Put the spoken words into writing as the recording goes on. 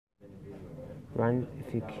Run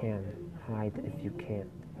if you can, hide if you can't.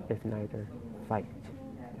 If neither, fight.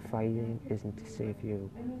 Fighting isn't to save you,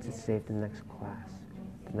 it's to save the next class,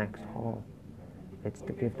 the next hall. It's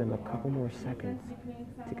to give them a couple more seconds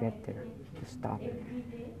to get there, to stop it.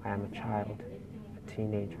 I am a child, a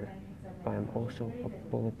teenager, but I am also a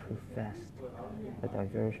bulletproof vest, a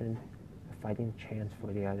diversion, a fighting chance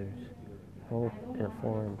for the others, hope in a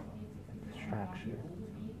form of distraction.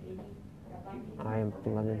 I am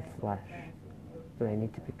blood and flesh, but I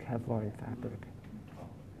need to be Kevlar and fabric.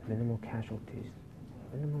 Minimal casualties,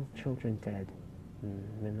 minimal children dead,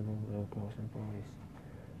 minimal little girls and boys,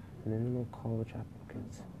 minimal college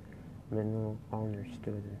applicants, minimal honor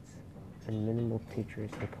students, and minimal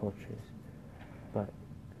teachers and coaches, but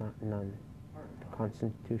not none. The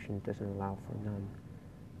Constitution doesn't allow for none.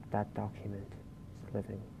 That document is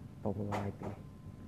living, but will I be?